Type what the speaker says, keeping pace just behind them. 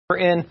We're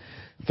in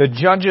the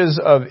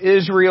Judges of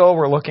Israel.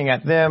 We're looking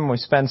at them. We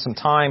spend some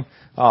time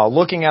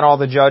looking at all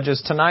the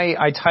judges. Tonight,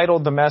 I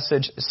titled the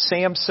message,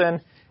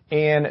 Samson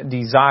and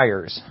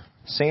Desires.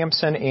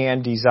 Samson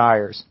and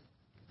Desires.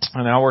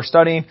 And now we're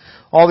studying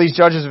all these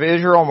judges of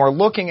Israel, and we're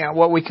looking at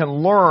what we can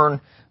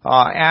learn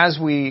as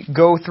we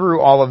go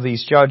through all of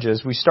these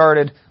judges. We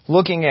started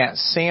looking at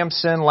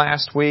Samson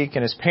last week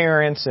and his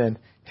parents and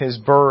his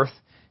birth.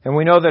 And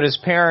we know that his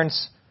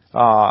parents,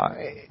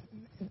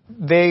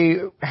 they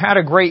had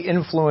a great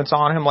influence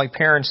on him like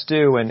parents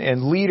do.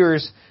 And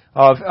leaders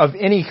of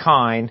any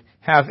kind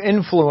have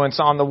influence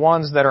on the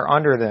ones that are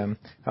under them.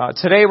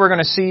 Today we're going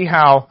to see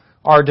how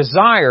our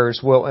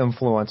desires will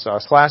influence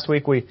us. Last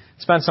week we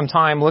spent some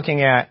time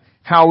looking at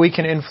how we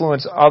can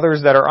influence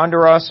others that are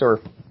under us, or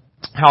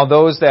how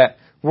those that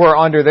were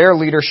under their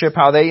leadership,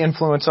 how they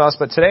influence us.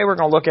 But today we're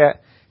going to look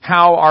at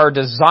how our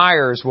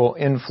desires will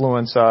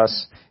influence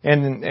us,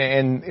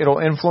 and it'll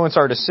influence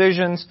our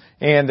decisions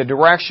and the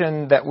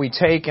direction that we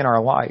take in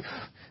our life.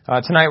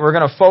 Tonight we're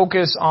going to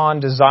focus on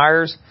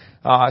desires.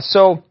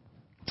 So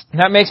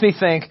that makes me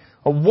think,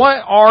 what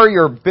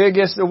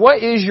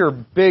is your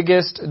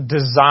biggest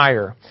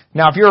desire?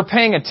 Now, if you're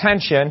paying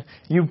attention,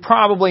 you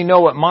probably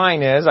know what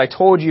mine is. I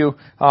told you,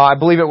 I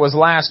believe it was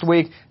last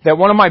week, that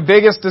one of my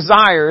biggest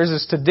desires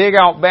is to dig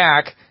out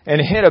back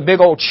and hit a big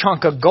old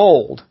chunk of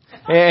gold.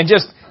 And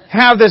just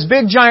have this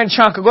big giant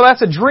chunk of gold.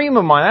 That's a dream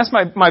of mine.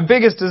 That's my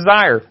biggest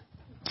desire.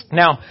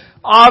 Now,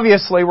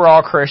 obviously we're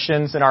all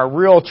Christians, and our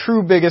real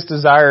true biggest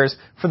desire is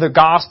for the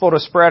gospel to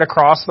spread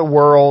across the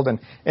world,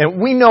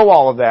 and we know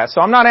all of that.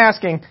 So I'm not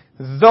asking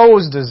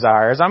those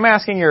desires. I'm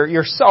asking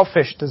your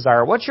selfish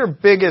desire. What's your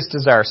biggest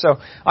desire? So,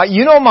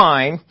 you know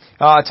mine,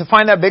 to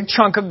find that big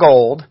chunk of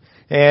gold.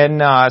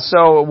 And,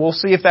 so we'll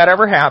see if that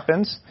ever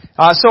happens.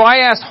 So I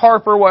asked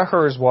Harper what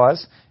hers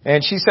was,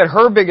 and she said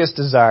her biggest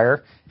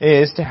desire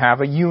is to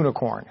have a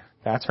unicorn.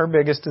 That's her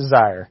biggest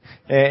desire.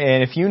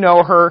 And if you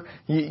know her,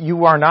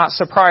 you are not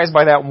surprised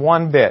by that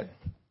one bit.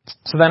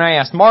 So then I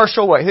asked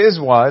Marshall what his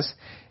was,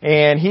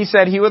 and he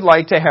said he would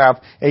like to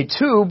have a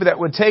tube that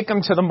would take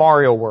him to the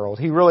Mario world.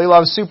 He really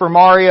loves Super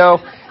Mario.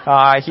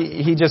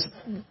 He just,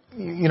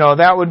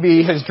 that would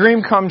be his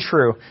dream come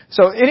true.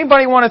 So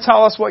anybody want to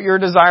tell us what your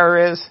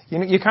desire is?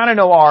 You kind of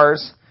know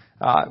ours.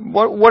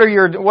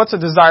 What's a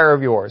desire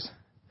of yours?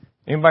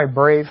 Anybody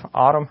brave?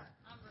 Autumn?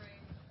 I'm brave.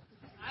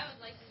 I would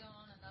like to go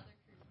on another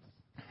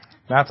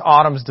cruise. That's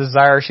Autumn's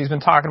desire. She's been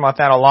talking about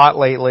that a lot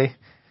lately.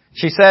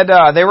 She said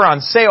they were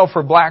on sale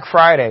for Black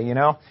Friday,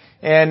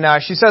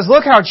 And she says,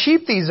 look how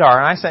cheap these are.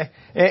 And I say,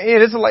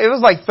 it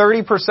was like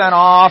 30%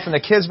 off, and the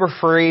kids were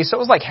free, so it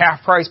was like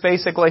half price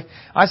basically.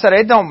 I said,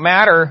 it don't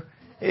matter.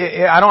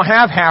 I don't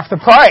have half the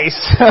price.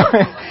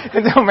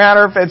 It don't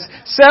matter if it's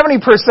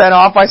 70%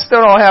 off, I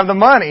still don't have the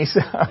money.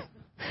 So,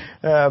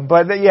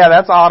 but yeah,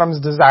 that's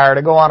Autumn's desire,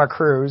 to go on a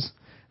cruise.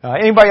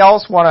 Anybody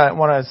else want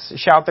to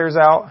shout theirs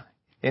out?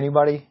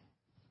 Anybody?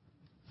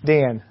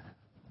 Dan.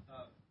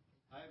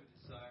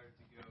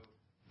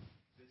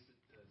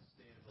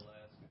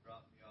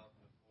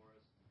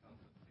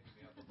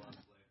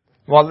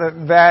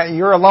 Well, that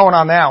you're alone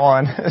on that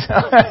one.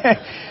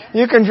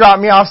 You can drop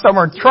me off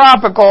somewhere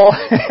tropical.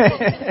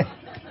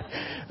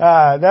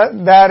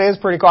 That is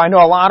pretty cool. I know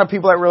a lot of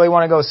people that really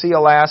want to go see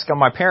Alaska.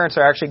 My parents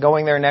are actually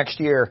going there next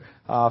year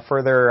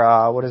for their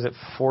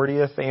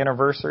 40th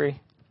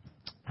anniversary,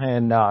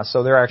 and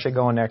so they're actually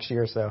going next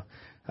year. So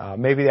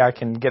maybe I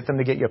can get them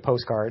to get you a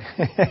postcard.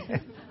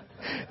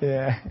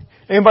 Yeah.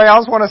 Anybody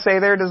else want to say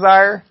their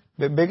desire?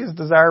 The biggest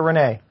desire,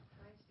 Renee.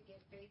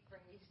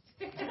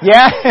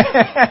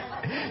 Yeah.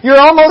 You're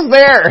almost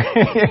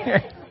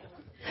there.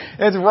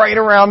 It's right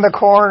around the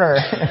corner.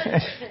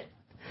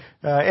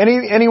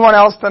 Anyone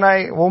else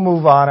tonight? We'll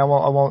move on. I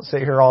won't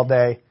sit here all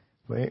day.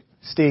 Wait,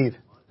 Steve.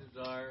 My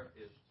desire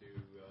is to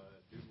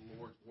do the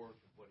Lord's work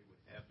and what He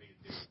would have me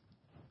to do.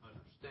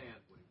 Understand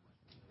what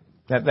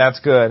He wants. That's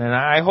good, and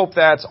I hope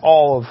that's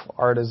all of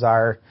our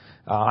desire.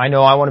 I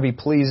know I want to be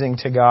pleasing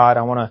to God.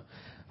 I want to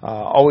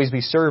always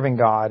be serving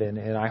God,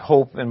 and I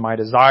hope and my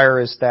desire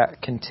is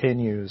that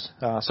continues.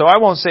 So I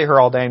won't sit here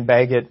all day and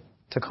beg it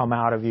to come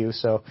out of you.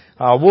 So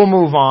we'll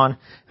move on.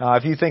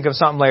 If you think of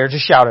something later,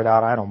 just shout it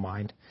out. I don't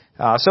mind.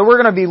 So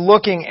we're going to be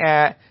looking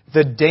at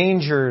the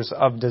dangers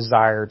of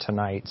desire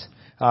tonight.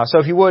 So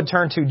if you would,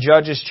 turn to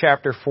Judges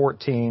chapter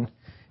 14,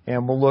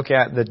 and we'll look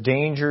at the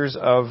dangers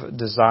of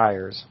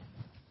desires.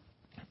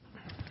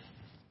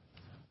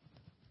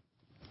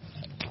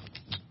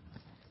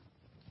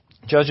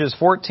 Judges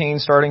 14,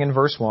 starting in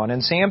verse 1.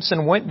 And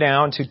Samson went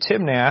down to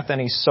Timnath,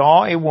 and he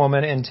saw a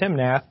woman in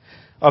Timnath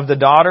of the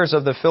daughters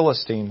of the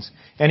Philistines.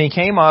 And he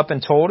came up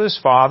and told his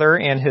father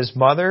and his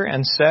mother,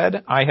 and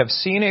said, I have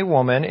seen a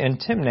woman in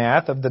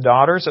Timnath of the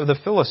daughters of the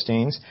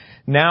Philistines.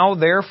 Now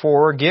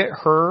therefore get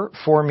her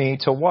for me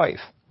to wife.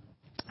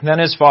 Then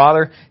his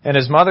father and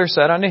his mother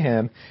said unto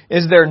him,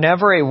 Is there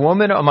never a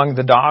woman among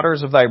the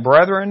daughters of thy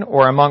brethren,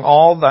 or among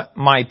all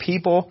my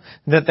people,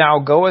 that thou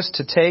goest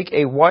to take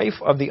a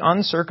wife of the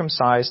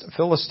uncircumcised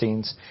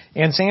Philistines?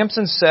 And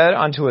Samson said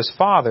unto his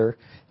father,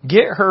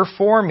 Get her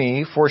for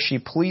me, for she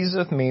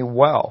pleaseth me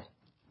well.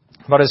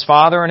 But his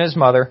father and his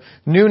mother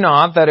knew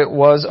not that it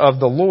was of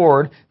the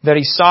Lord that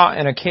he sought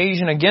an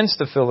occasion against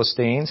the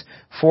Philistines,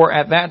 for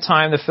at that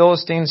time the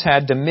Philistines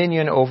had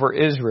dominion over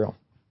Israel.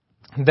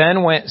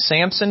 Then went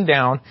Samson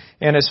down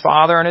and his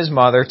father and his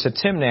mother to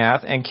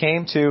Timnath, and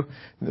came to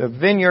the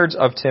vineyards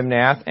of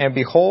Timnath, and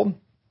behold,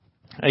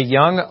 a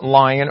young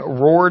lion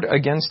roared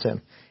against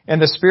him.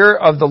 And the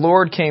Spirit of the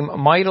Lord came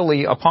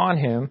mightily upon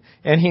him,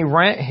 and he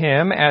rent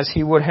him as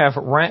he would have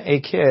rent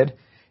a kid.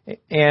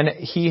 And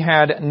he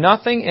had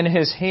nothing in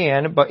his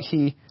hand, but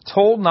he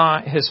told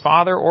not his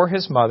father or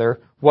his mother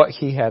what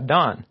he had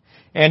done.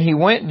 And he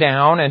went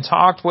down and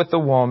talked with the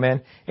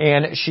woman,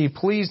 and she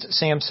pleased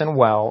Samson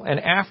well. And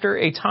after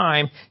a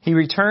time he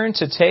returned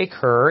to take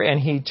her, and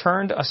he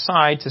turned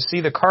aside to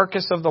see the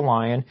carcass of the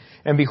lion.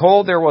 And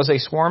behold, there was a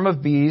swarm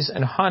of bees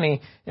and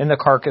honey in the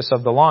carcass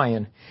of the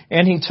lion.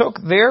 And he took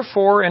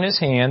therefore in his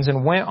hands,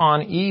 and went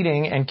on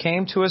eating, and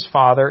came to his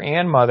father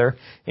and mother,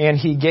 and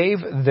he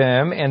gave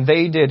them, and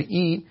they did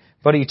eat.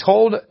 But he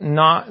told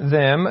not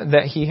them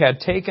that he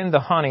had taken the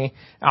honey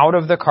out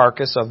of the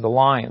carcass of the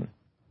lion.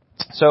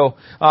 So,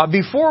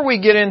 before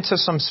we get into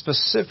some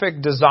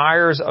specific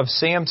desires of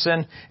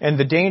Samson and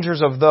the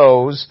dangers of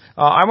those,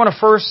 I want to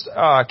first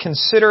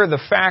consider the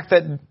fact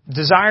that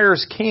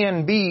desires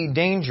can be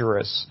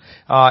dangerous.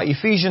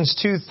 Ephesians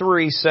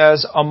 2:3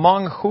 says,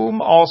 "Among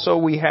whom also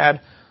we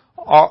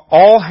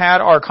all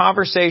had our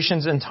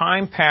conversations in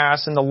time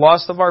past in the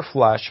lust of our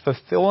flesh,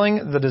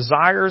 fulfilling the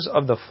desires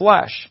of the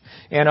flesh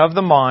and of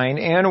the mind,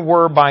 and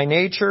were by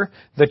nature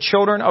the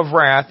children of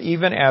wrath,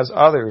 even as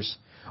others."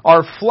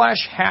 Our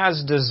flesh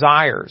has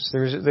desires.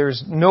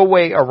 There's no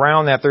way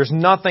around that. There's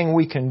nothing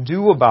we can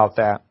do about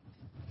that.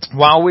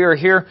 While we are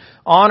here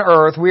on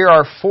earth, we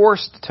are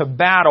forced to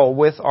battle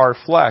with our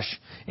flesh,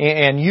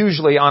 and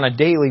usually on a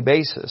daily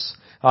basis.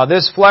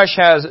 This flesh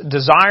has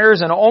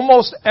desires, and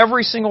almost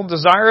every single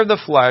desire of the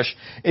flesh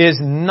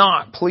is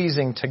not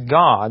pleasing to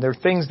God. They're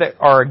things that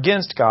are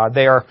against God.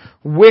 They are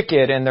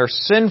wicked and they're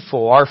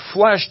sinful. Our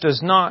flesh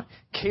does not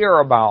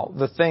care about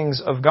the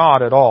things of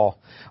God at all.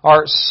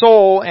 Our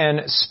soul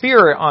and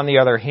spirit, on the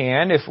other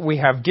hand, if we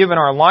have given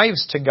our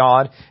lives to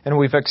God and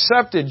we've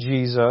accepted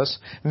Jesus,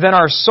 then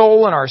our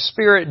soul and our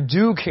spirit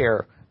do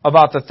care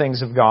about the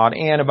things of God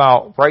and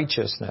about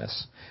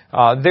righteousness.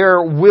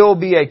 There will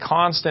be a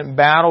constant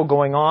battle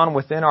going on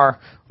within our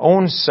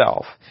own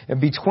self, and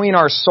between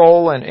our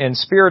soul and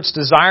spirit's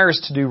desires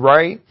to do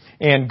right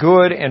and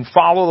good and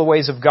follow the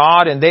ways of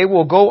God, and they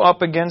will go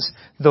up against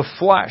the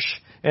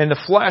flesh. And the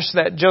flesh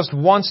that just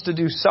wants to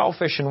do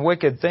selfish and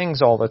wicked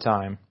things all the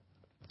time.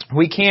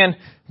 We can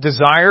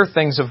desire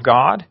things of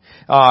God,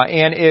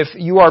 and if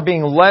you are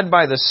being led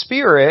by the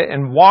Spirit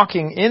and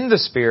walking in the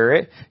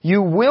Spirit,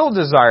 you will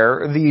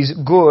desire these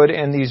good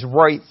and these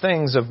right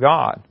things of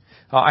God.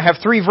 I have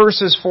 3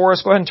 verses for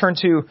us. Go ahead and turn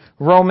to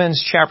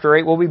Romans chapter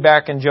 8. We'll be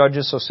back in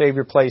Judges, so save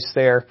your place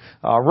there.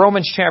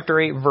 Romans chapter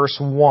 8, verse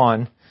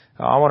 1.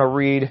 I want to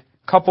read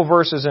a couple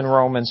verses in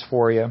Romans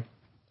for you.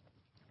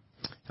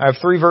 I have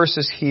 3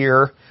 verses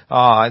here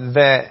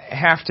that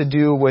have to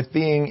do with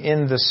being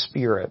in the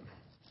Spirit.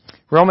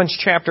 Romans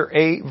chapter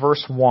 8,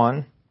 verse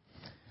 1.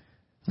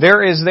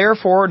 There is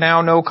therefore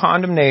now no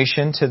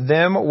condemnation to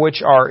them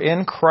which are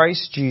in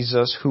Christ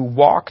Jesus, who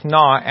walk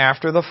not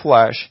after the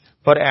flesh,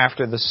 but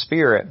after the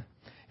Spirit.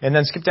 And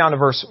then skip down to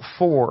verse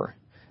 4.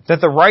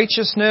 That the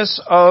righteousness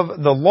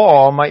of the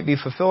law might be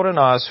fulfilled in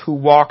us, who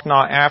walk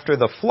not after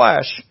the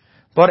flesh,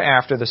 but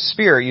after the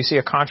Spirit. You see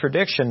a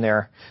contradiction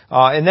there.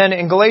 And then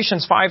in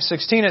Galatians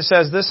 5:16 it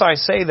says, "This I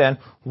say then,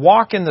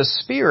 walk in the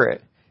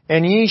Spirit,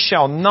 and ye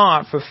shall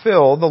not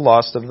fulfill the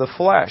lust of the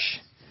flesh."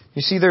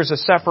 You see there's a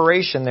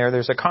separation there.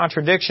 There's a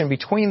contradiction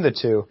between the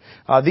two.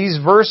 These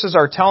verses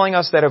are telling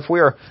us that if we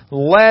are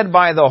led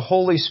by the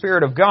Holy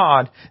Spirit of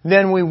God,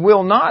 then we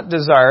will not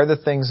desire the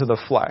things of the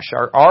flesh.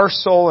 Our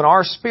soul and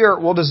our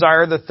spirit will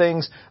desire the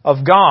things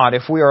of God.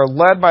 If we are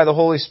led by the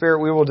Holy Spirit,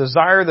 we will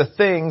desire the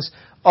things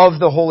of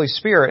the Holy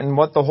Spirit and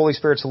what the Holy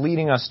Spirit's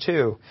leading us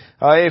to.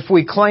 If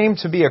we claim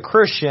to be a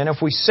Christian,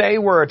 if we say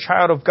we're a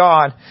child of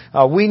God,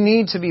 we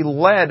need to be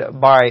led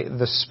by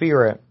the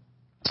Spirit.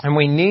 And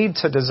we need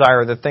to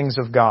desire the things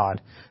of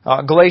God.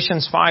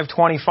 Galatians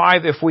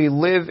 5:25, if we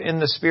live in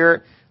the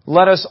Spirit,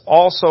 let us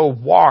also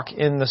walk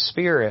in the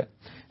Spirit.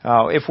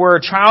 If we're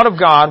a child of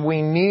God,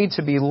 we need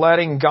to be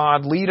letting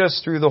God lead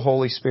us through the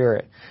Holy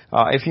Spirit.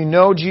 If you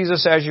know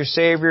Jesus as your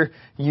Savior,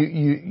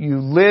 you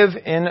live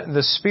in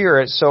the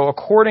Spirit. So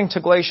according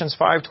to Galatians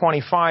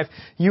 5:25,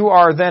 you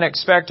are then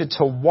expected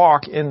to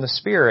walk in the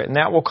Spirit. And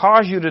that will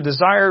cause you to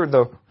desire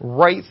the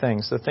right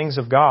things, the things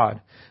of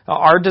God.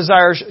 Our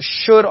desires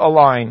should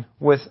align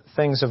with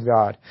things of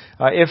God.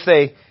 If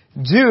they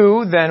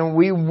do, then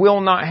we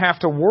will not have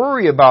to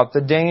worry about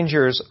the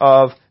dangers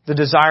of the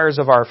desires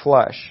of our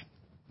flesh.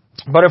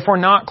 But if we're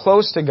not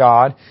close to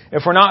God,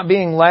 if we're not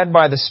being led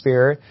by the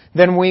Spirit,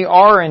 then we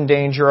are in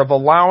danger of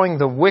allowing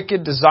the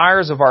wicked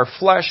desires of our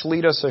flesh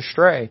lead us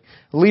astray,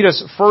 lead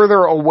us further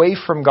away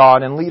from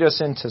God, and lead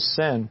us into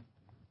sin.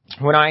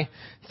 When I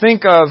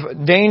think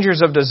of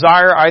dangers of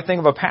desire, I think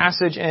of a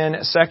passage in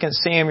 2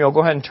 Samuel.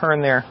 Go ahead and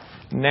turn there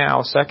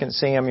now, 2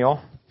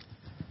 Samuel,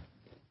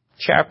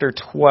 chapter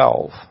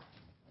 12.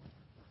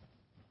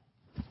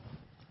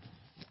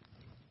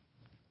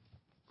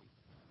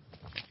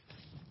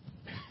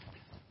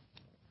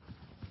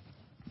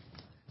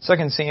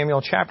 2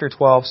 Samuel chapter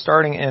 12,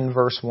 starting in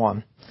verse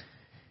 1.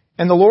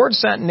 And the Lord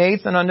sent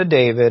Nathan unto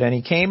David, and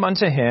he came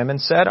unto him, and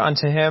said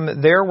unto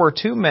him, There were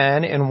two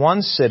men in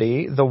one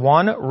city, the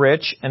one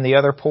rich and the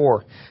other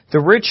poor. The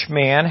rich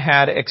man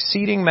had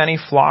exceeding many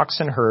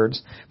flocks and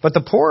herds, but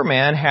the poor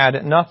man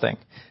had nothing,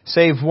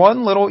 save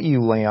one little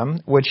ewe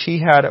lamb, which he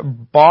had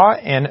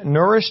bought and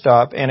nourished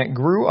up, and it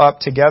grew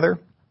up together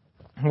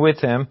with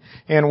him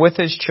and with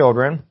his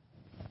children.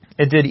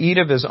 It did eat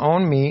of his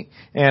own meat,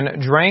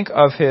 and drank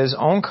of his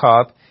own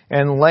cup,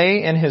 and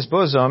lay in his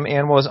bosom,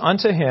 and was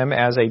unto him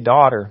as a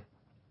daughter.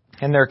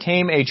 And there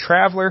came a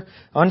traveler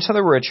unto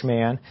the rich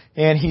man,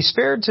 and he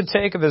spared to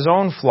take of his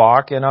own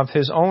flock and of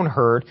his own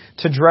herd,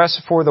 to dress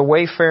for the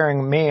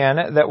wayfaring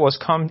man that was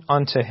come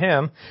unto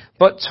him,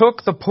 but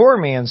took the poor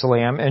man's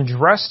lamb, and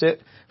dressed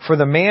it for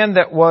the man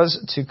that was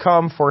to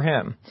come for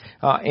him.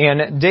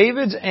 And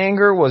David's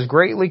anger was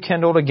greatly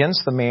kindled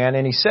against the man,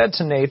 and he said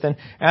to Nathan,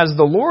 As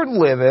the Lord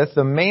liveth,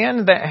 the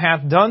man that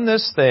hath done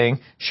this thing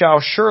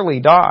shall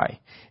surely die.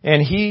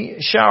 And he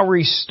shall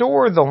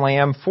restore the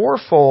lamb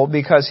fourfold,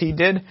 because he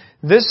did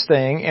this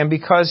thing, and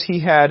because he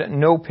had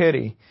no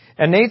pity.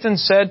 And Nathan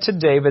said to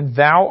David,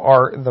 Thou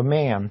art the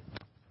man.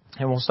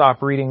 And we'll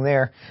stop reading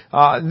there.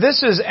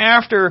 This is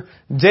after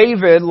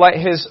David let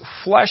his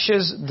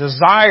flesh's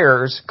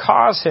desires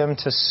cause him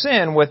to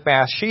sin with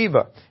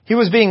Bathsheba. He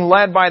was being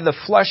led by the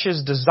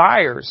flesh's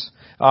desires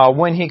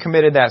when he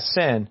committed that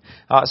sin.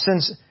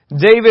 Since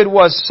David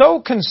was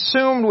so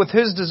consumed with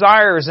his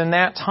desires in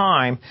that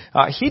time,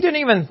 he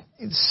didn't even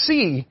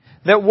see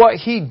that what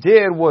he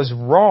did was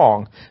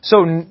wrong.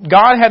 So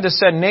God had to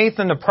send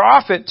Nathan the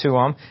prophet to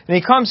him, and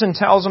he comes and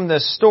tells him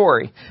this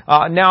story.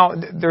 Now,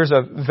 there's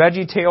a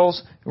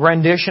VeggieTales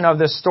rendition of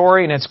this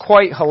story, and it's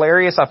quite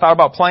hilarious. I thought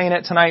about playing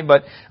it tonight,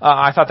 but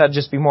I thought that'd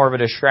just be more of a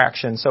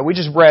distraction. So we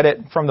just read it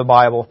from the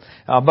Bible.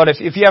 But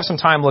if you have some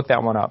time, look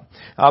that one up.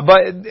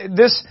 But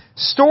this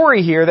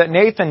story here that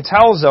Nathan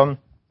tells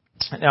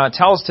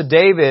to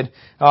David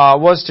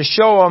was to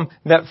show him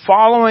that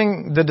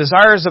following the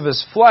desires of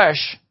his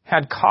flesh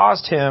had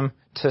caused him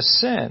to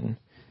sin.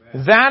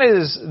 That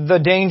is the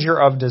danger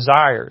of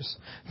desires.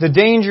 The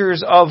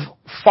dangers of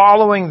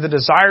following the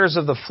desires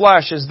of the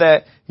flesh is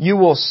that you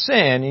will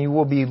sin and you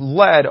will be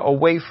led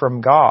away from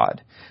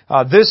God.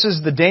 This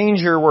is the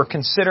danger we're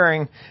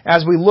considering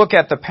as we look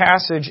at the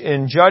passage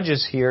in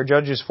Judges here,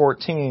 Judges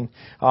 14.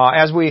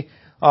 As we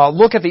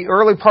look at the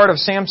early part of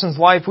Samson's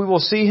life, we will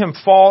see him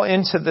fall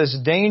into this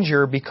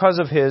danger because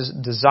of his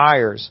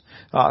desires.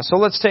 So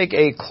let's take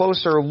a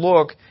closer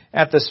look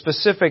at the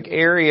specific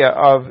area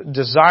of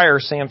desire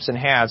Samson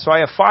had. So I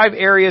have 5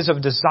 areas of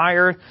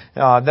desire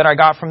that I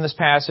got from this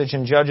passage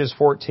in Judges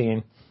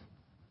 14.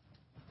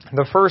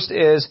 The first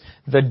is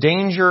the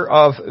danger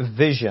of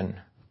vision.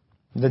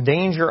 The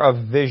danger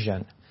of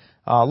vision.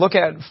 Look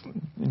at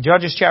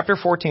Judges chapter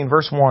 14,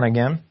 verse 1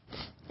 again.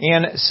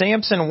 And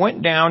Samson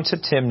went down to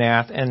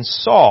Timnath and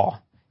saw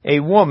a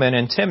woman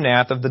in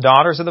Timnath of the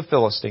daughters of the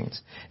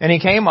Philistines. And he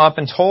came up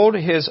and told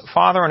his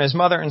father and his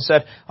mother and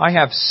said, I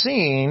have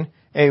seen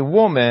a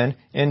woman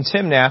in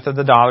Timnath of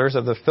the daughters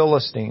of the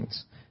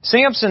Philistines.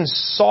 Samson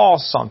saw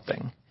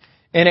something,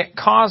 and it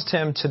caused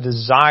him to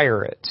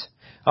desire it.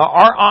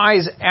 Our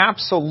eyes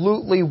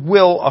absolutely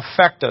will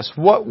affect us.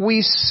 What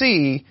we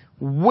see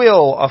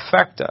will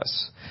affect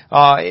us.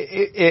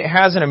 It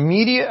has an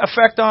immediate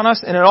effect on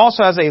us, and it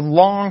also has a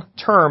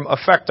long-term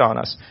effect on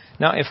us.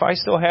 Now, if I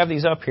still have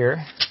these up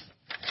here,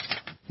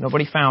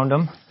 nobody found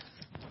them.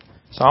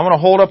 So I'm going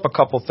to hold up a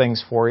couple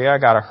things for you. I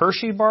got a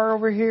Hershey bar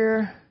over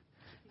here.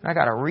 I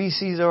got a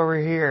Reese's over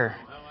here.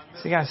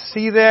 So you guys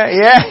see that?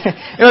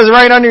 Yeah. It was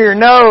right under your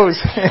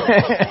nose.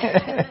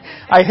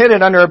 I hid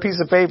it under a piece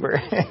of paper.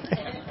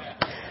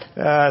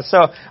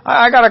 So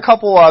I got a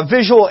couple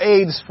visual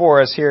aids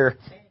for us here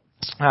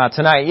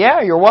tonight.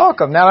 Yeah, you're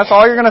welcome. Now that's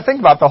all you're going to think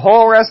about the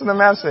whole rest of the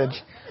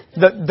message.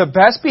 The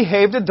best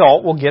behaved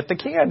adult will get the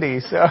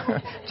candy. So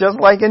just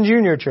like in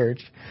junior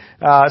church.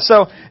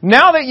 So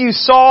now that you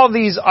saw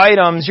these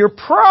items,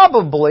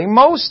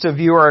 most of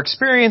you are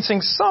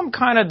experiencing some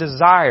kind of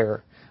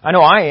desire. I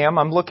know I am.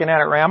 I'm looking at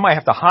it right. I might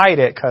have to hide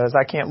it because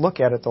I can't look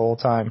at it the whole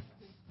time.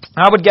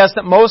 I would guess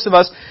that most of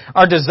us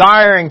are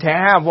desiring to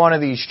have one of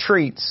these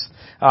treats.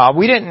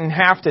 We didn't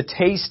have to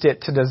taste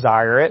it to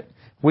desire it.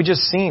 We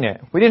just seen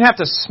it. We didn't have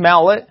to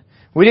smell it.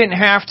 We didn't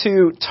have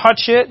to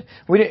touch it.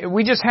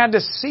 We just had to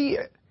see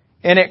it.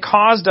 And it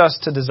caused us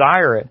to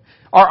desire it.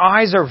 Our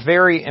eyes are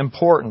very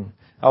important.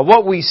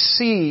 What we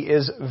see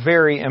is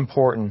very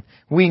important.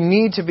 We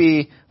need to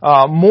be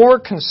more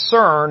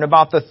concerned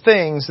about the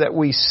things that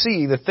we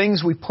see, the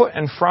things we put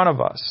in front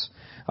of us.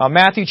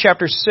 Matthew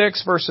chapter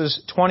 6,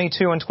 verses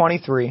 22 and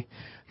 23.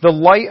 The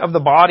light of the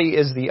body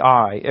is the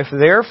eye. If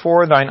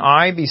therefore thine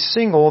eye be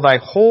single, thy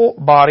whole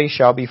body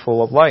shall be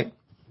full of light.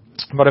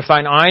 But if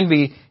thine eye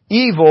be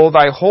evil,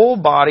 thy whole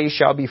body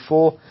shall be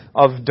full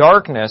of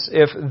darkness.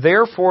 If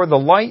therefore the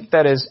light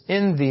that is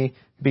in thee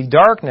be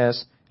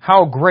darkness,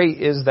 how great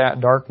is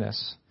that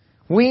darkness?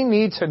 We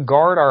need to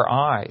guard our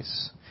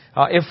eyes.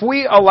 If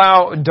we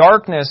allow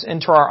darkness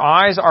into our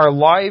eyes, our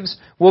lives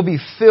will be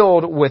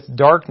filled with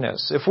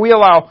darkness. If we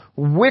allow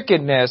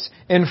wickedness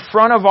in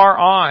front of our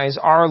eyes,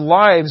 our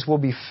lives will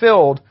be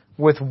filled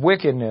with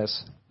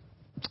wickedness.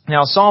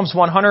 Now, Psalms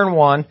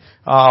 101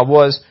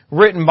 was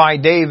written by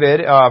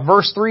David.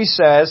 Verse 3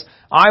 says,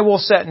 I will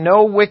set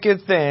no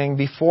wicked thing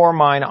before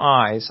mine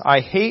eyes. I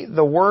hate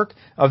the work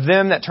of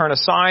them that turn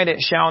aside. It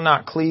shall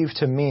not cleave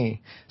to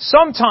me.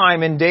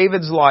 Sometime in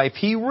David's life,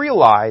 he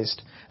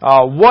realized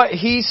what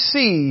he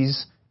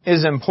sees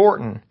is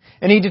important.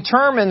 And he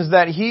determines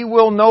that he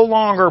will no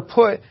longer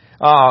put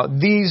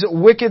these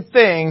wicked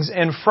things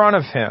in front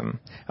of him.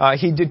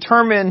 He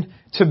determined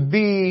to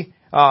be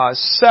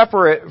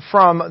separate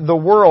from the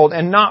world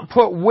and not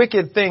put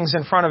wicked things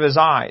in front of his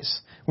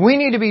eyes. We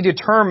need to be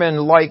determined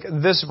like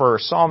this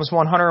verse, Psalms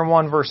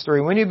 101 verse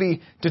 3. We need to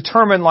be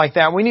determined like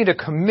that. We need to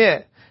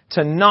commit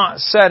to not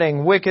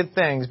setting wicked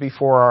things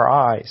before our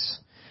eyes.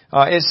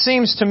 It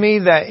seems to me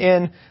that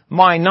in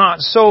my not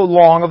so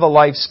long of a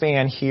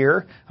lifespan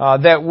here,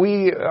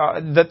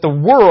 that the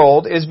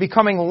world is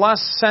becoming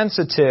less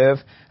sensitive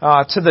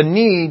to the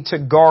need to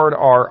guard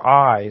our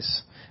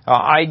eyes.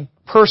 I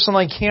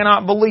personally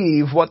cannot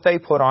believe what they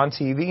put on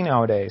TV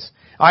nowadays.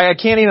 I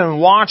can't even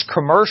watch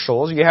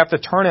commercials. You have to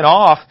turn it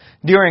off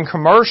during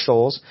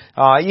commercials.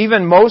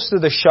 Even most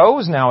of the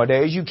shows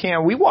nowadays,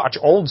 we watch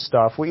old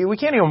stuff. We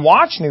can't even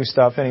watch new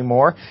stuff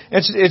anymore.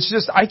 It's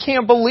just, I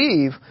can't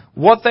believe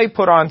what they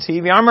put on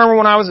TV. I remember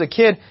when I was a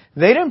kid,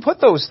 they didn't put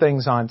those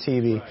things on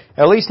TV.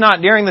 At least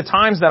not during the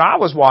times that I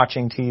was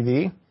watching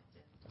TV.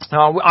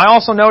 I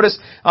also noticed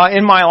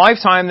in my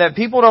lifetime that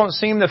people don't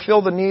seem to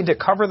feel the need to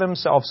cover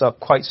themselves up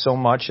quite so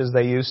much as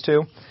they used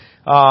to.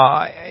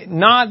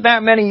 Not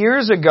that many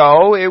years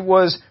ago, it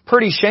was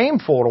pretty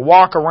shameful to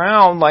walk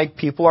around like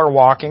people are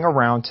walking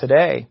around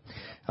today.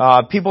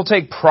 People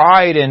take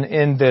pride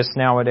in this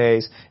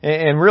nowadays,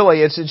 and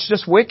really, it's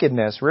just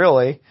wickedness,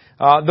 really.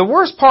 The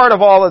worst part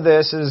of all of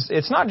this is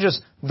it's not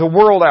just the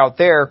world out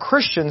there.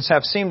 Christians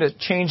have seemed to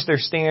change their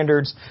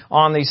standards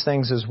on these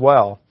things as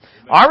well.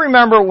 I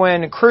remember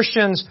when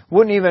Christians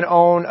wouldn't even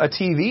own a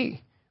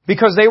TV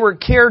because they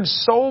cared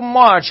so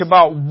much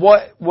about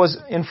what was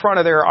in front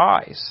of their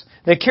eyes.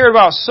 They cared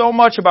about so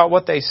much about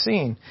what they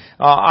seen.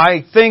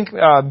 I think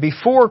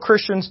before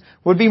Christians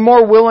would be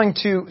more willing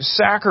to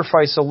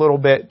sacrifice a little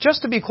bit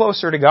just to be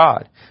closer to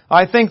God.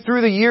 I think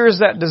through the years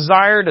that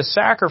desire to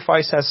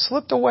sacrifice has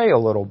slipped away a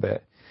little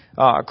bit.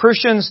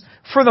 Christians,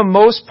 for the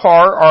most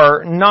part,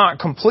 are not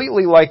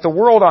completely like the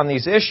world on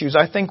these issues.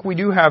 I think we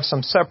do have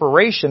some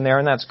separation there,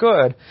 and that's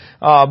good.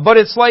 But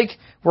it's like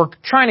we're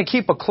trying to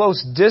keep a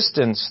close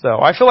distance, though.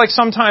 I feel like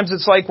sometimes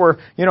it's like we're,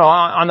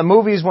 on the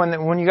movies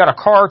when you got a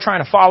car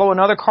trying to follow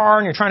another car,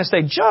 and you're trying to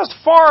stay just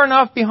far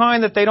enough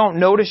behind that they don't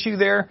notice you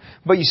there,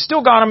 but you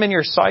still got them in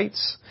your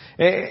sights.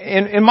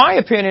 In my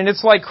opinion,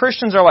 it's like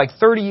Christians are like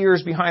 30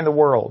 years behind the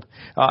world.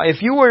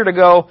 If you were to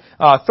go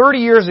 30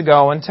 years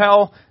ago and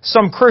tell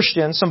some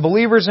Christians, some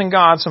believers in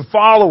God, some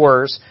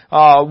followers,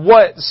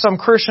 what some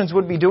Christians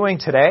would be doing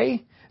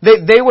today,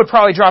 they would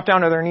probably drop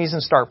down to their knees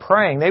and start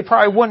praying. They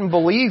probably wouldn't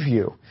believe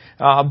you.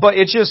 But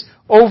it's just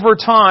over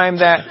time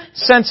that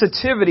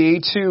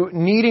sensitivity to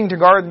needing to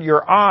guard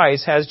your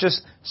eyes has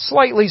just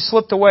slightly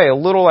slipped away a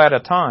little at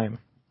a time.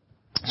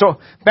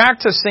 So back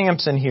to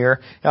Samson here.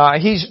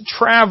 He's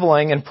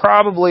traveling and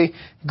probably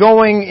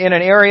going in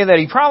an area that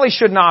he probably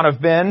should not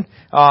have been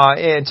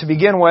to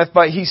begin with,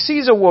 but he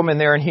sees a woman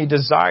there and he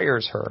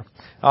desires her.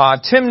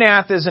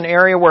 Timnath is an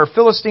area where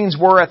Philistines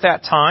were at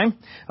that time.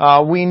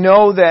 We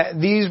know that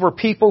these were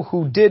people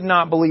who did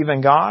not believe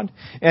in God,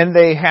 and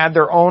they had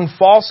their own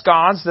false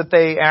gods that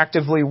they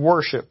actively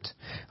worshipped.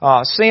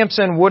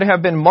 Samson would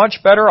have been much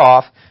better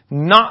off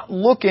not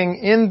looking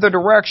in the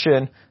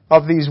direction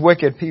of these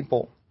wicked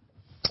people.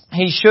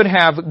 He should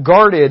have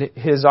guarded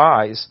his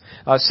eyes.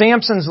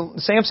 Samson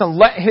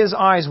let his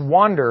eyes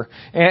wander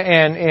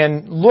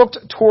and looked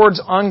towards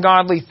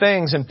ungodly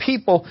things and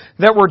people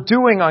that were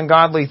doing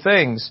ungodly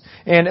things.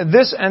 And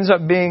this ends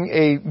up being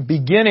a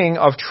beginning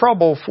of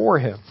trouble for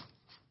him.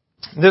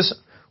 This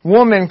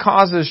woman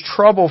causes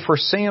trouble for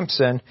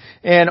Samson,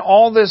 and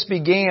all this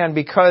began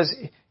because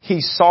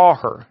he saw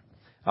her.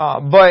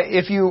 But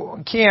if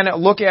you can,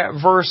 look at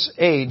verse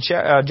 8,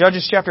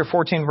 Judges chapter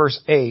 14,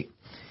 verse 8.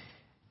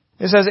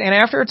 It says, and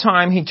after a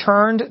time he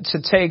turned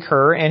to take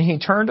her, and he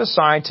turned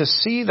aside to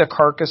see the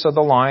carcass of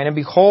the lion, and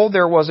behold,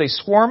 there was a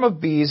swarm of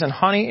bees and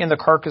honey in the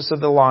carcass of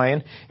the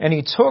lion, and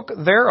he took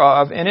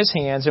thereof in his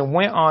hands and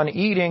went on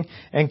eating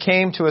and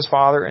came to his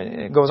father,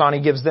 and it goes on, he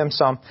gives them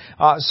some.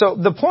 So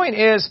the point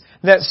is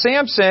that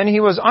Samson, he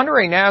was under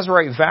a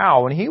Nazirite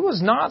vow, and he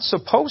was not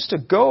supposed to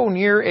go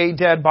near a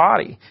dead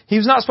body. He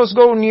was not supposed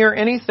to go near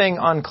anything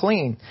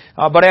unclean.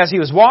 But as he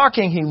was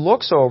walking, he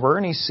looks over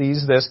and he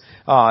sees this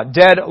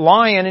dead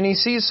lion, and he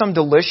sees some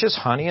delicious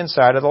honey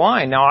inside of the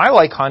lion. Now, I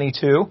like honey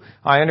too.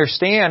 I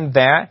understand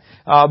that.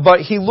 But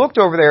he looked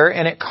over there,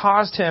 and it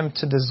caused him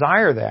to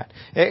desire that.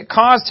 It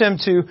caused him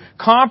to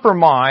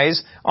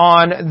compromise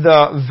on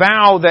the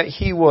vow that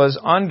he was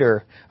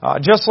under.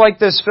 Just like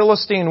this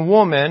Philistine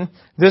woman,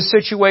 this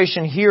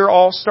situation here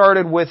all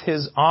started with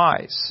his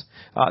eyes.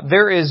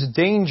 There is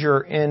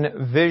danger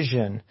in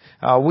vision.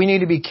 We need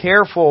to be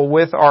careful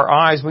with our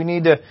eyes. We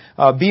need to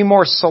be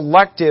more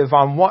selective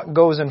on what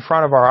goes in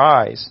front of our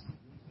eyes.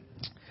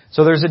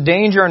 So there's a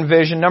danger in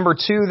vision. Number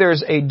 2,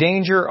 there's a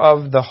danger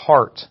of the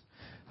heart.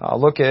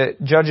 Look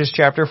at Judges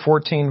chapter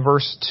 14,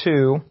 verse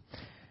 2.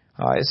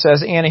 It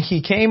says, and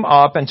he came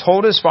up and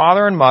told his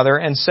father and mother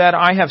and said,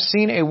 I have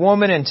seen a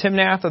woman in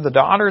Timnath of the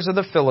daughters of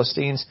the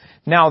Philistines.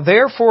 Now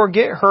therefore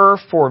get her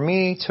for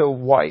me to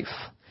wife.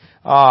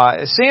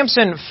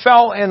 Samson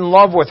fell in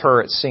love with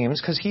her, it seems,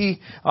 because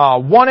he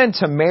wanted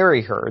to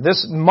marry her.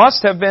 This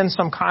must have been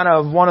some kind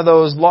of one of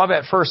those love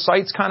at first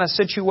sight kind of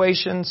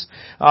situations.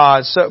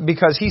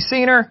 Because he's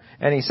seen her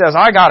and he says,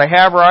 I gotta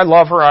have her, I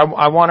love her,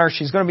 I want her,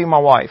 she's gonna be my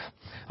wife.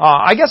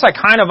 I guess I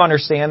kind of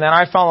understand that.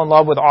 I fell in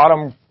love with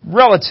Autumn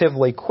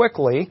relatively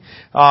quickly.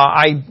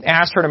 I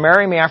asked her to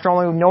marry me after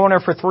only knowing her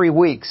for 3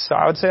 weeks. So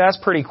I would say that's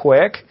pretty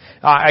quick.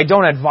 I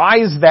don't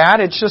advise that.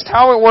 It's just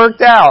how it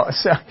worked out.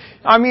 So,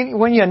 I mean,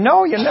 when you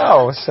know, you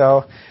know.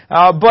 So,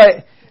 I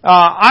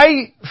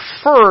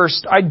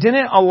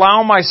didn't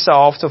allow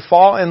myself to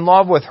fall in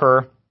love with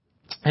her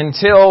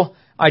until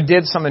I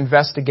did some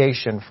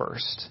investigation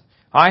first.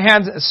 I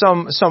had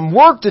some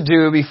work to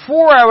do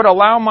before I would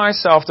allow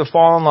myself to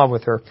fall in love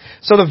with her.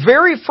 So the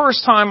very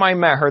first time I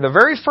met her, the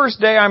very first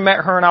day I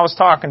met her and I was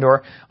talking to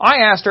her,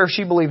 I asked her if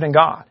she believed in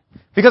God.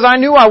 Because I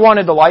knew I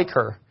wanted to like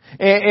her.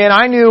 And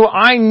I knew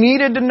I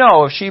needed to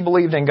know if she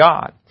believed in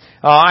God.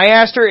 I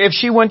asked her if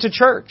she went to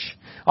church.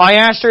 I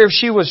asked her if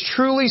she was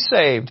truly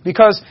saved.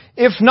 Because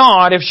if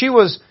not, if she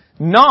was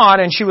not,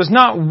 and she was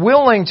not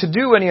willing to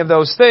do any of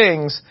those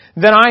things,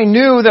 then I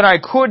knew that I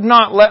could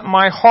not let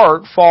my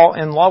heart fall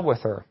in love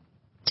with her.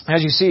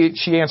 As you see,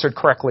 she answered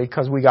correctly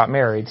because we got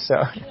married, so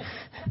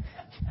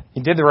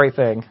you did the right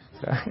thing.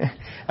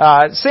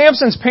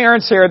 Samson's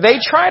parents here, they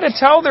try to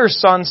tell their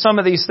son some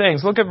of these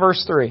things. Look at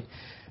verse 3.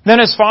 Then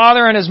his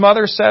father and his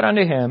mother said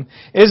unto him,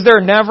 Is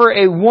there never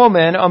a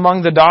woman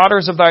among the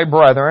daughters of thy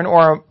brethren,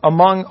 or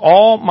among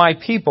all my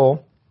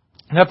people,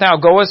 that thou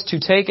goest to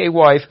take a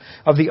wife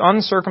of the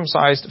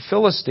uncircumcised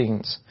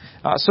Philistines?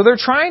 So they're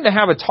trying to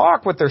have a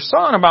talk with their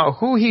son about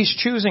who he's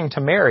choosing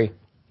to marry.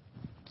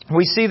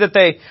 We see that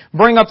they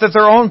bring up that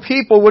their own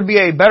people would be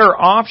a better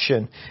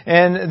option.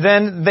 And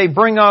then they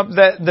bring up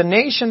that the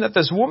nation that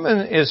this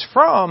woman is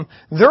from,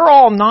 they're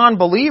all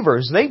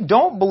non-believers. They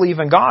don't believe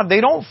in God.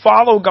 They don't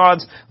follow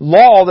God's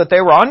law that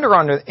they were under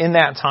in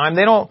that time.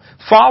 They don't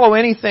follow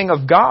anything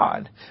of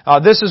God.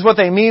 This is what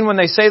they mean when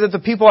they say that the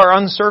people are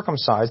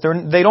uncircumcised.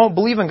 They don't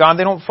believe in God.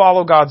 They don't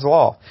follow God's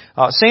law.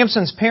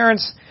 Samson's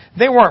parents,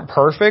 they weren't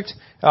perfect,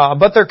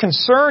 but their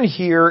concern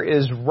here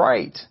is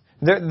right.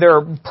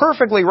 They're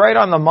perfectly right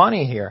on the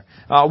money here.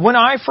 When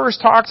I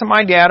first talked to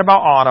my dad about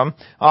Autumn,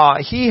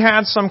 he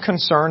had some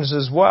concerns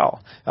as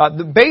well.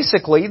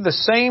 Basically, the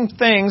same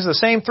things, the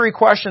same 3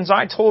 questions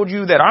I told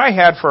you that I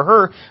had for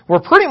her were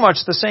pretty much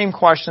the same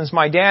questions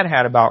my dad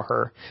had about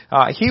her.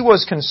 He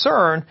was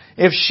concerned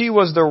if she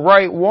was the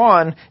right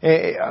one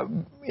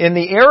in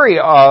the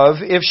area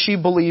of if she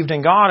believed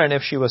in God and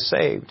if she was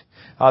saved.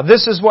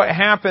 This is what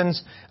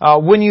happens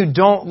when you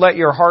don't let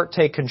your heart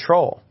take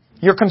control.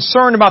 You're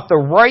concerned about the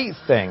right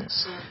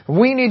things.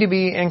 We need to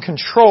be in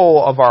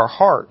control of our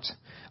heart.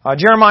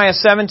 Jeremiah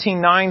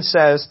 17:9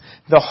 says,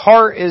 The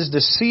heart is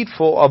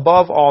deceitful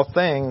above all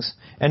things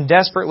and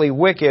desperately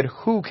wicked.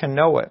 Who can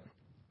know it?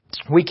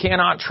 We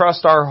cannot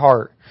trust our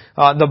heart.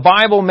 The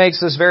Bible makes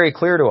this very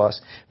clear to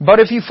us. But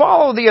if you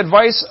follow the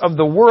advice of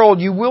the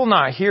world, you will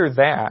not hear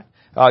that.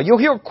 You'll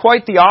hear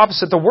quite the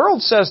opposite. The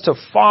world says to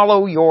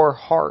follow your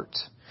heart.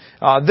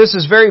 This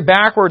is very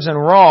backwards and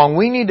wrong.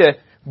 We need to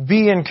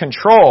be in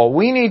control.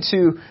 We need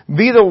to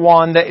be the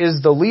one that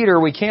is the leader.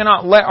 We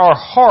cannot let our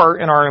heart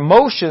and our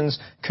emotions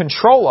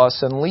control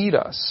us and lead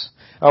us.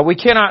 We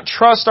cannot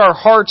trust our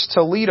hearts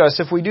to lead us.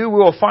 If we do, we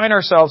will find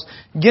ourselves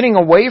getting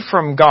away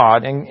from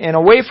God and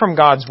away from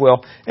God's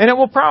will. And it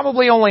will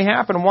probably only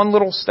happen one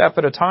little step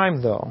at a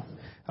time, though.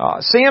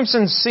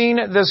 Samson's seen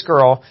this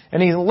girl,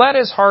 and he let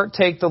his heart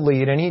take the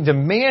lead, and he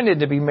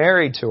demanded to be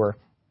married to her.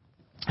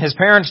 His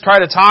parents try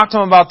to talk to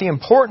him about the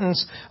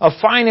importance of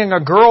finding a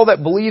girl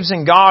that believes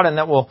in God and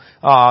that will,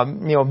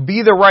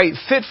 be the right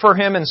fit for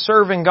him in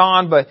serving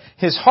God, but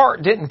his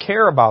heart didn't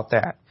care about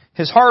that.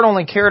 His heart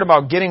only cared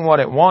about getting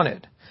what it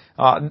wanted.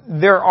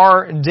 There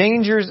are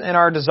dangers in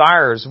our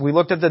desires. We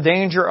looked at the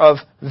danger of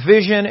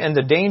vision and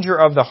the danger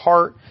of the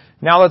heart.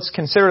 Now let's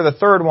consider the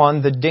third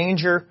one, the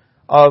danger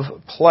of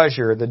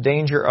pleasure. The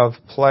danger of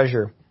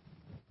pleasure.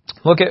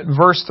 Look at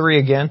verse 3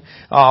 again.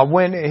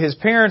 When his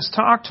parents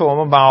talk to him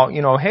about,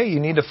 hey, you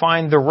need to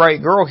find the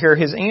right girl here,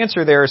 his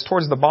answer there is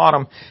towards the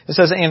bottom. It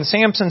says, "And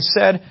Samson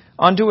said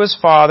unto his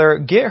father,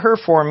 Get her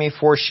for me,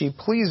 for she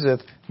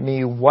pleaseth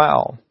me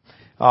well."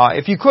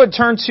 If you could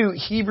turn to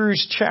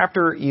Hebrews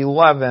chapter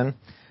 11.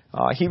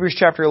 Hebrews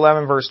chapter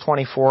 11, verse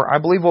 24. I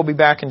believe we'll be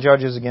back in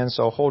Judges again,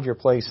 so hold your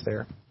place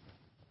there.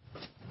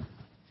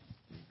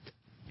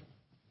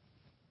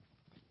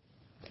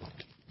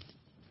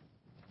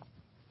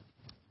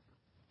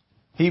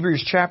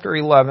 Hebrews chapter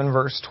 11,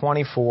 verse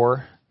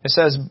 24, it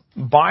says,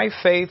 "By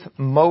faith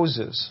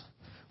Moses,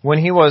 when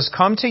he was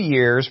come to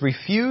years,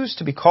 refused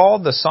to be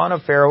called the son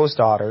of Pharaoh's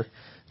daughter,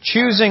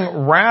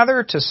 choosing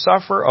rather to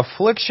suffer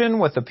affliction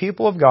with the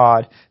people of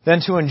God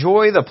than to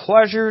enjoy the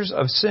pleasures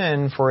of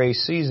sin for a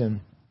season."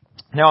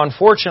 Now,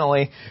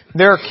 unfortunately,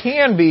 there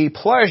can be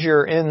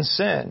pleasure in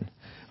sin.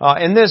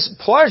 And this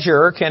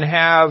pleasure can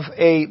have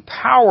a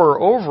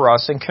power over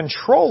us and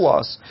control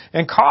us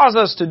and cause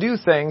us to do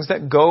things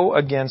that go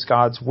against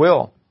God's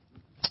will.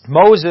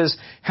 Moses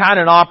had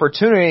an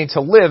opportunity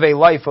to live a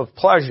life of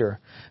pleasure.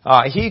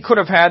 He could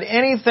have had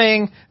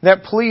anything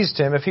that pleased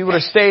him if he would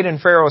have stayed in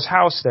Pharaoh's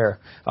house there.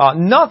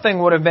 Nothing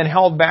would have been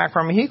held back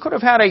from him. He could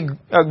have had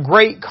a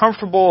great,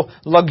 comfortable,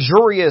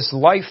 luxurious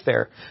life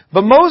there.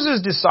 But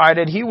Moses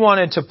decided he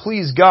wanted to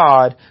please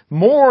God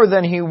more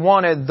than he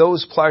wanted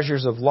those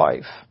pleasures of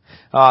life.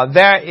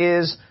 That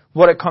is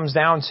what it comes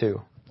down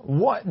to.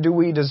 What do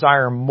we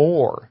desire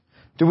more?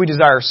 Do we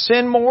desire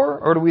sin more,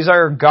 or do we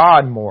desire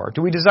God more?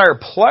 Do we desire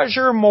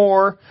pleasure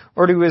more,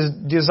 or do we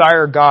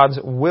desire God's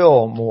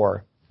will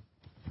more?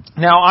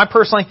 Now,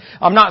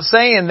 I'm not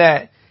saying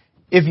that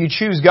if you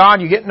choose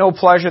God, you get no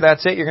pleasure,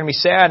 that's it, you're going to be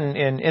sad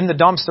and in the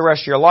dumps the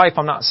rest of your life.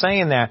 I'm not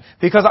saying that,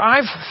 because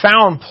I've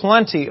found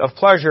plenty of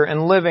pleasure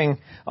in living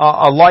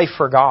a life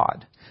for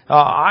God.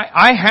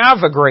 I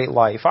have a great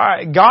life.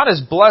 God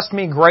has blessed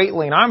me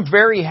greatly, and I'm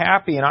very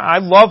happy, and I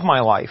love my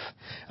life.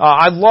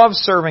 I love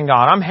serving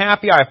God. I'm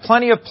happy. I have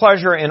plenty of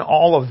pleasure in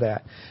all of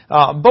that.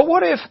 But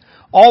what if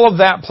all of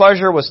that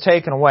pleasure was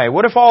taken away?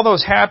 What if all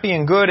those happy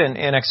and good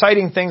and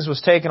exciting things was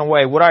taken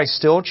away? Would I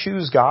still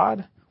choose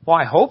God? Well,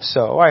 I hope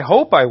so. I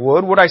hope I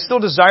would. Would I still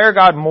desire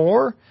God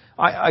more?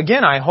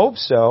 I hope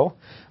so.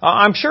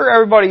 I'm sure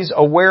everybody's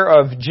aware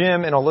of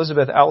Jim and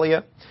Elizabeth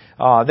Elliott.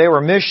 They were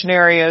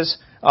missionaries,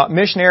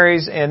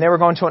 and they were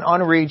going to an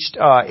unreached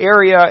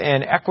area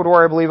in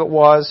Ecuador, I believe it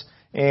was,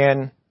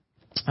 and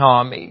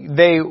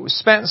they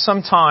spent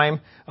some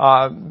time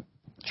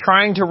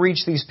trying to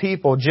reach these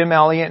people, Jim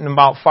Elliott and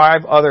about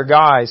 5 other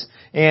guys,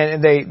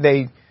 and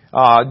they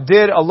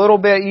did a little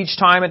bit each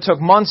time. It took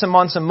months and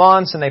months and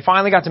months, and they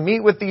finally got to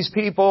meet with these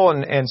people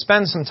and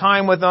spend some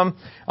time with them.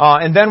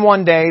 And then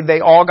one day, they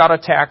all got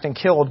attacked and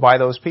killed by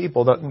those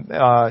people,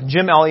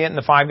 Jim Elliott and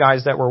the 5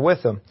 guys that were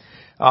with them.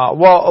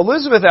 Well,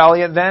 Elizabeth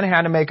Elliott then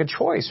had to make a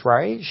choice,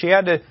 right? She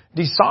had to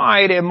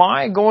decide, am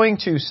I going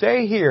to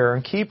stay here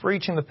and keep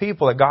reaching the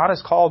people that God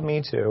has called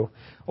me to,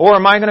 or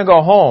am I going to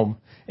go home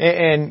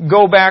and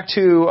go back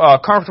to a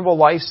comfortable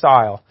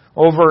lifestyle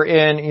over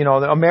in,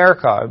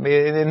 America,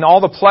 in all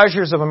the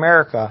pleasures of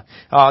America,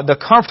 the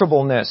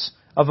comfortableness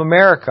of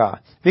America?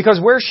 Because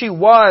where she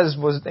was,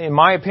 in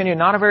my opinion,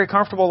 not a very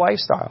comfortable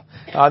lifestyle.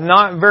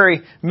 Not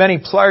very many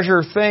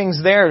pleasure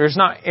things there. There's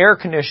not air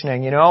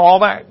conditioning, all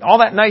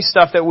that nice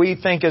stuff that we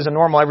think is a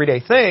normal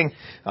everyday thing,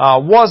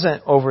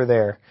 wasn't over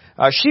there.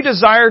 She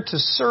desired to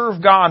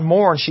serve God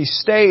more, and she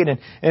stayed,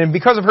 and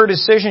because of her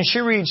decision, she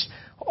reached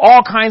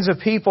all kinds of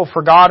people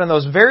for God, and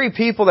those very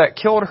people that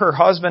killed her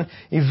husband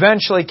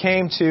eventually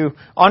came to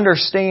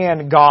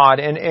understand God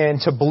and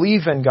to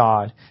believe in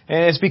God.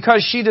 And it's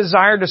because she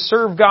desired to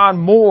serve God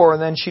more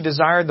than she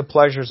desired the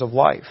pleasures of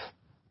life.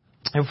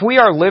 If we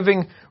are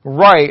living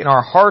right and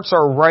our hearts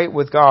are right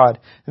with God,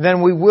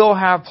 then we will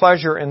have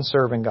pleasure in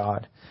serving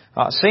God.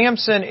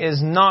 Samson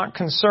is not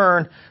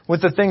concerned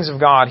with the things of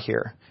God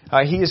here.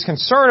 He is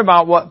concerned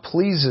about what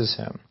pleases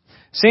him.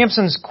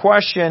 Samson's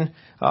question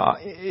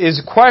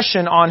is a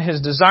question on his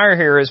desire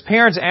here. His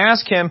parents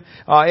ask him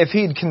if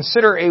he'd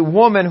consider a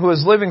woman who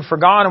is living for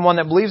God and one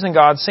that believes in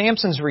God.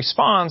 Samson's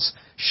response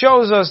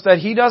shows us that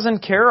he doesn't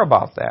care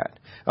about that.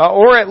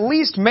 Or at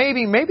least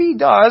maybe he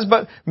does,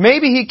 but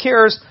maybe he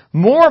cares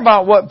more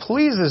about what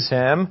pleases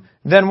him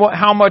than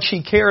how much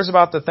he cares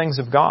about the things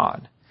of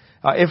God.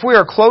 If we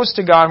are close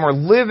to God and we're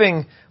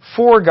living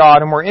for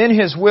God and we're in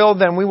His will,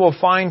 then we will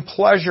find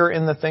pleasure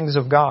in the things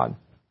of God.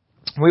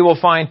 We will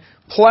find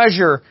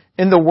pleasure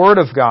in the Word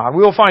of God.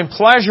 We will find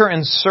pleasure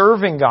in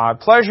serving God,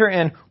 pleasure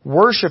in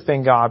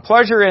worshiping God,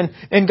 pleasure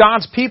in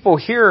God's people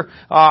here.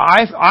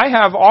 I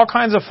have all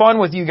kinds of fun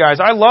with you guys.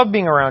 I love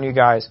being around you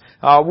guys.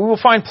 We will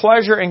find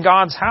pleasure in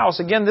God's house.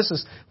 Again, this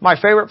is my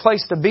favorite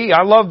place to be.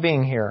 I love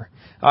being here.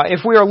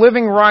 If we are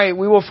living right,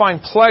 we will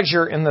find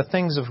pleasure in the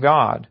things of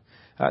God.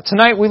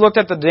 Tonight we looked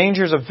at the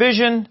dangers of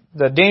vision,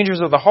 the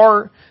dangers of the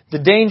heart, the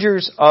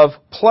dangers of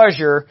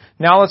pleasure.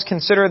 Now let's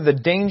consider the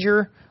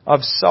danger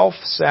of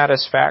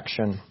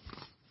self-satisfaction.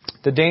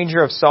 The danger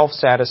of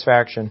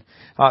self-satisfaction.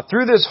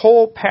 Through this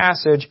whole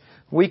passage,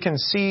 we can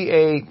see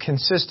a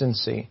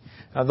consistency.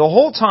 The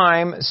whole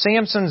time,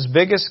 Samson's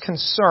biggest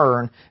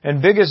concern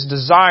and biggest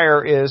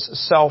desire is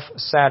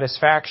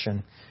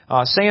self-satisfaction.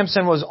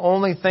 Samson was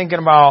only thinking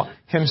about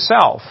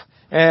himself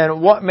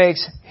and what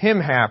makes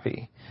him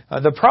happy.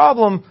 The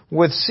problem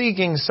with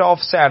seeking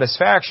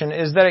self-satisfaction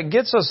is that it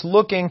gets us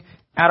looking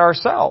at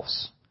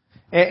ourselves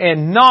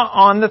and not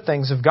on the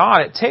things of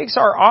God. It takes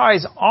our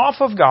eyes off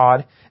of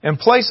God and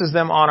places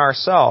them on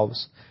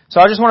ourselves. So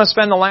I just want to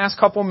spend the last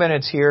couple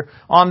minutes here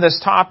on this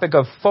topic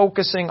of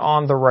focusing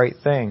on the right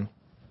thing.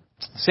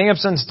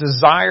 Samson's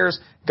desires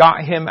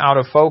got him out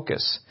of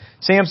focus.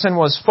 Samson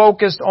was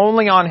focused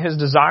only on his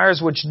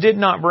desires, which did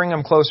not bring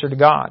him closer to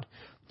God.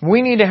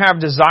 We need to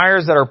have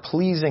desires that are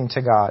pleasing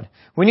to God.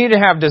 We need to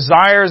have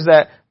desires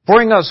that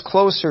bring us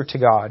closer to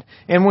God.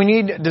 And we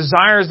need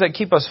desires that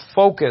keep us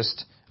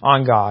focused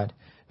on God.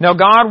 Now,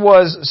 God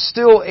was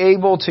still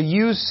able to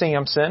use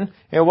Samson.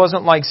 It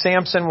wasn't like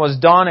Samson was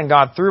done and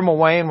God threw him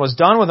away and was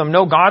done with him.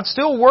 No, God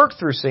still worked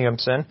through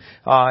Samson.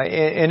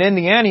 And in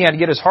the end, he had to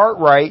get his heart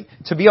right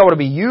to be able to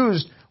be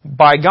used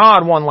by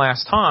God one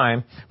last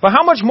time. But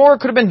how much more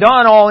could have been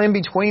done all in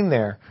between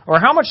there? Or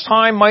how much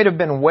time might have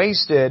been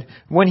wasted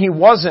when he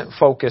wasn't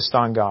focused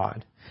on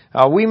God?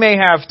 We may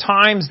have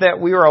times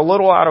that we are a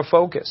little out of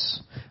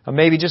focus.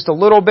 Maybe just a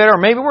little bit, or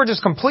maybe we're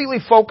just completely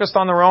focused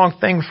on the wrong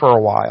thing for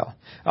a while.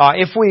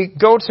 If we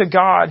go to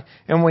God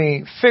and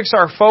we fix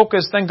our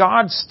focus, then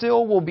God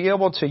still will be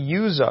able to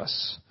use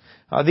us.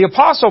 The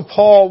Apostle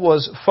Paul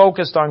was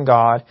focused on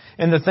God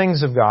and the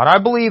things of God. I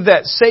believe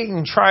that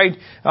Satan tried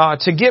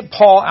to get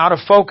Paul out of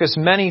focus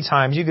many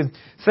times. You could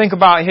think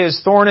about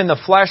his thorn in the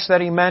flesh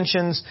that he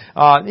mentions.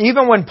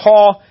 Even when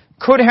Paul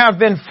could have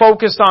been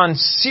focused on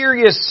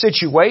serious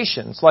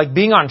situations, like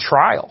being on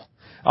trial,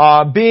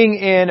 being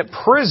in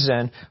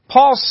prison,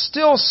 Paul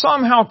still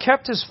somehow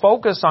kept his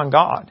focus on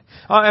God.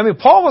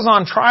 Paul was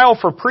on trial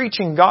for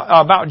preaching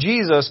about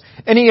Jesus,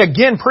 and he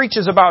again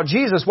preaches about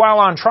Jesus while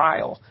on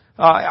trial.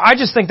 I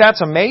just think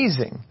that's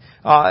amazing.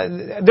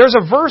 There's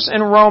a verse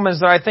in Romans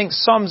that I think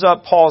sums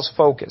up Paul's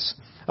focus.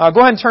 Go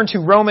ahead and turn to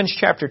Romans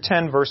chapter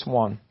 10, verse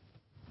 1.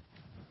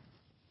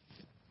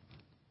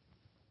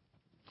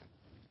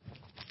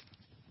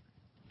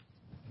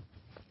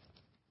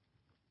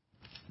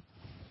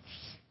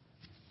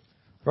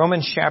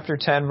 Romans chapter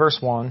 10, verse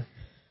 1.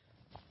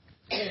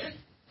 It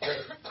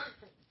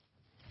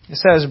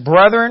says,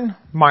 "Brethren,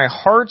 my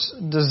heart's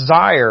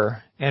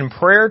desire and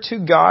prayer to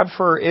God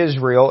for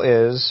Israel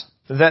is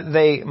that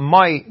they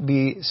might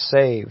be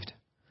saved."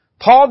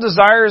 Paul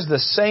desires the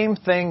same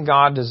thing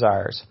God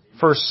desires,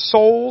 for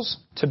souls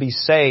to be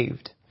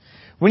saved.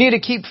 We need to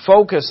keep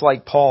focus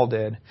like Paul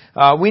did.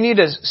 We need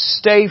to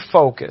stay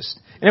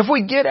focused. And if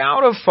we get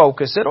out of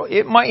focus,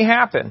 it might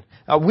happen.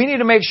 We need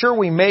to make sure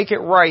we make it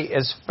right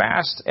as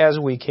fast as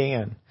we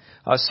can.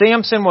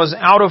 Samson was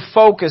out of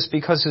focus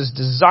because his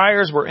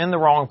desires were in the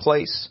wrong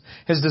place.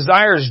 His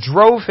desires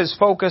drove his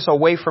focus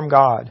away from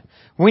God.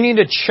 We need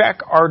to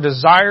check our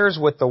desires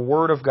with the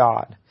Word of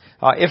God.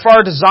 If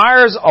our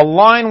desires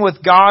align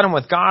with God and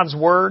with God's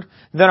Word,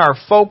 then our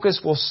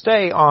focus will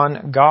stay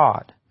on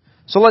God.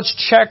 So let's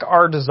check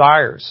our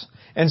desires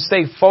and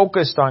stay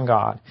focused on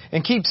God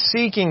and keep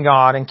seeking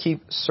God and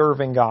keep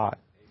serving God.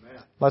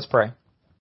 Amen. Let's pray.